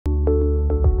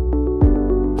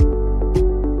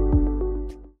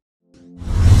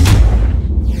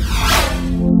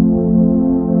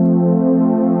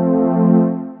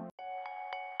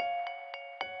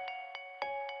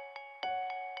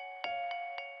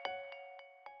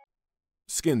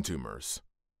Skin tumors.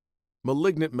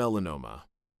 Malignant melanoma.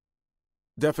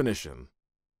 Definition.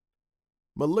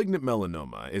 Malignant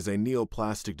melanoma is a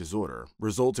neoplastic disorder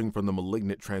resulting from the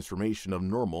malignant transformation of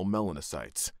normal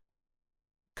melanocytes.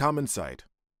 Common site.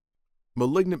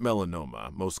 Malignant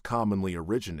melanoma most commonly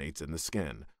originates in the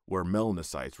skin, where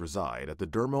melanocytes reside at the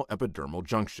dermal-epidermal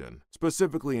junction,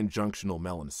 specifically in junctional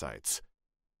melanocytes.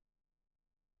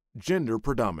 Gender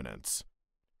predominance.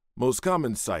 Most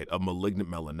common site of malignant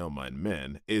melanoma in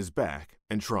men is back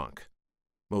and trunk.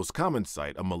 Most common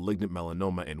site of malignant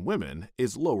melanoma in women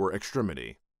is lower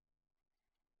extremity.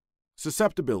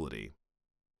 Susceptibility.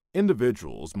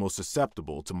 Individuals most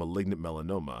susceptible to malignant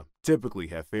melanoma typically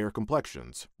have fair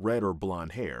complexions, red or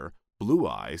blonde hair, blue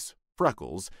eyes,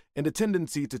 freckles, and a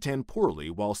tendency to tan poorly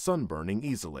while sunburning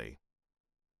easily.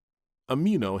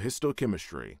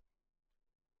 Immunohistochemistry.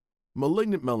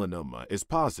 Malignant melanoma is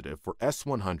positive for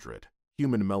S100,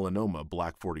 human melanoma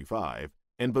black 45,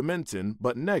 and vimentin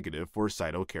but negative for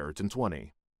cytokeratin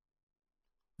 20.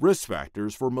 Risk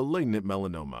factors for malignant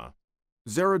melanoma: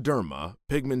 xeroderma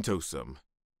pigmentosum,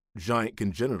 giant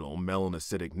congenital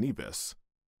melanocytic nevus,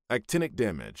 actinic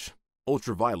damage,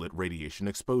 ultraviolet radiation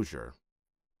exposure,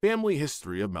 family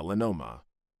history of melanoma,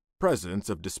 presence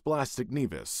of dysplastic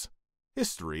nevus,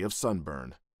 history of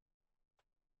sunburn.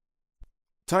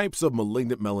 Types of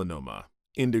malignant melanoma,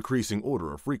 in decreasing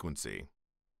order of frequency.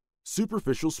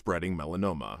 Superficial spreading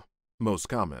melanoma, most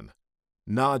common.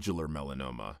 Nodular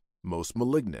melanoma, most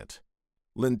malignant.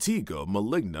 Lentigo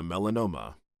maligna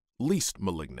melanoma, least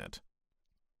malignant.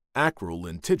 Acral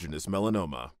lentiginous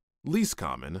melanoma, least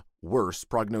common, worse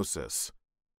prognosis.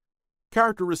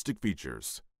 Characteristic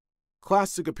features.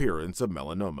 Classic appearance of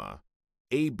melanoma: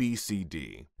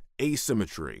 ABCD,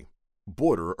 asymmetry,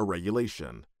 border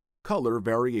irregulation, color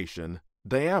variation,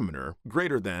 diameter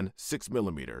greater than 6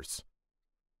 mm.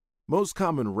 Most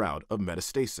common route of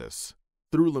metastasis,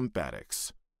 through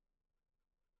lymphatics.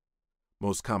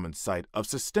 Most common site of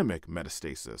systemic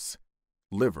metastasis,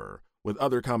 liver, with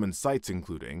other common sites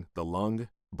including the lung,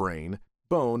 brain,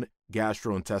 bone,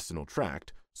 gastrointestinal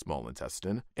tract, small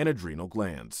intestine, and adrenal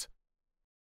glands.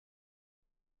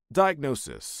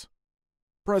 Diagnosis.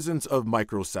 Presence of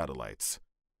microsatellites.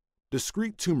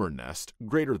 Discrete tumor nest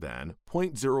greater than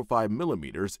 0.05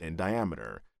 mm in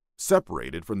diameter,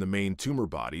 separated from the main tumor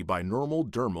body by normal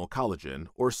dermal collagen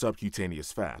or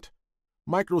subcutaneous fat.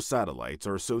 Microsatellites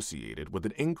are associated with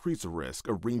an increased risk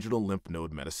of regional lymph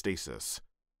node metastasis.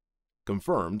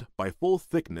 Confirmed by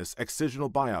full-thickness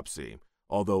excisional biopsy,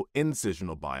 although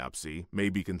incisional biopsy may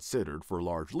be considered for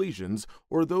large lesions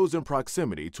or those in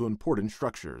proximity to important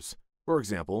structures, for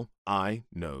example, eye,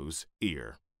 nose,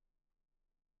 ear.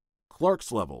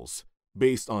 Clark's levels,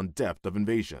 based on depth of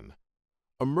invasion.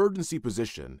 Emergency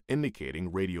position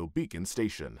indicating radiobeacon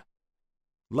station.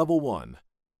 Level 1.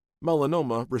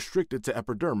 Melanoma restricted to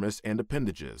epidermis and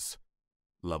appendages.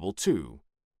 Level 2.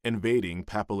 Invading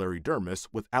papillary dermis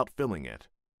without filling it.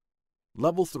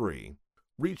 Level 3.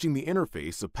 Reaching the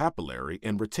interface of papillary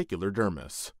and reticular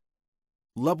dermis.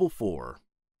 Level 4.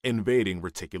 Invading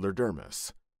reticular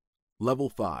dermis. Level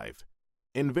 5.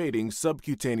 Invading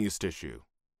subcutaneous tissue.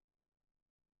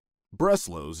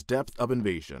 Breslow's depth of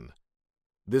invasion.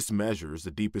 This measures the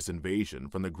deepest invasion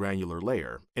from the granular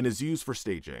layer and is used for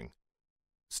staging.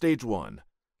 Stage 1,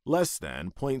 less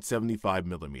than 0.75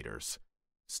 mm.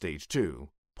 Stage 2,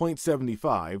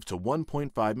 0.75 to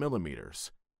 1.5 mm.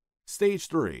 Stage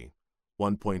 3,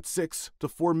 1.6 to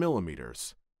 4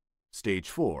 mm. Stage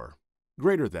 4,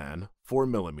 greater than 4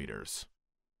 mm.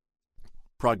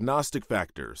 Prognostic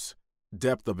factors.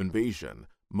 Depth of invasion,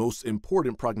 most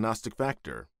important prognostic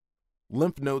factor.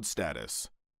 Lymph node status.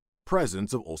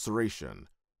 Presence of ulceration,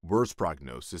 worse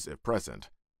prognosis if present.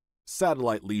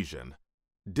 Satellite lesion,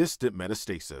 distant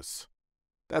metastasis.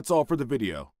 That's all for the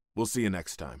video. We'll see you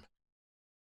next time.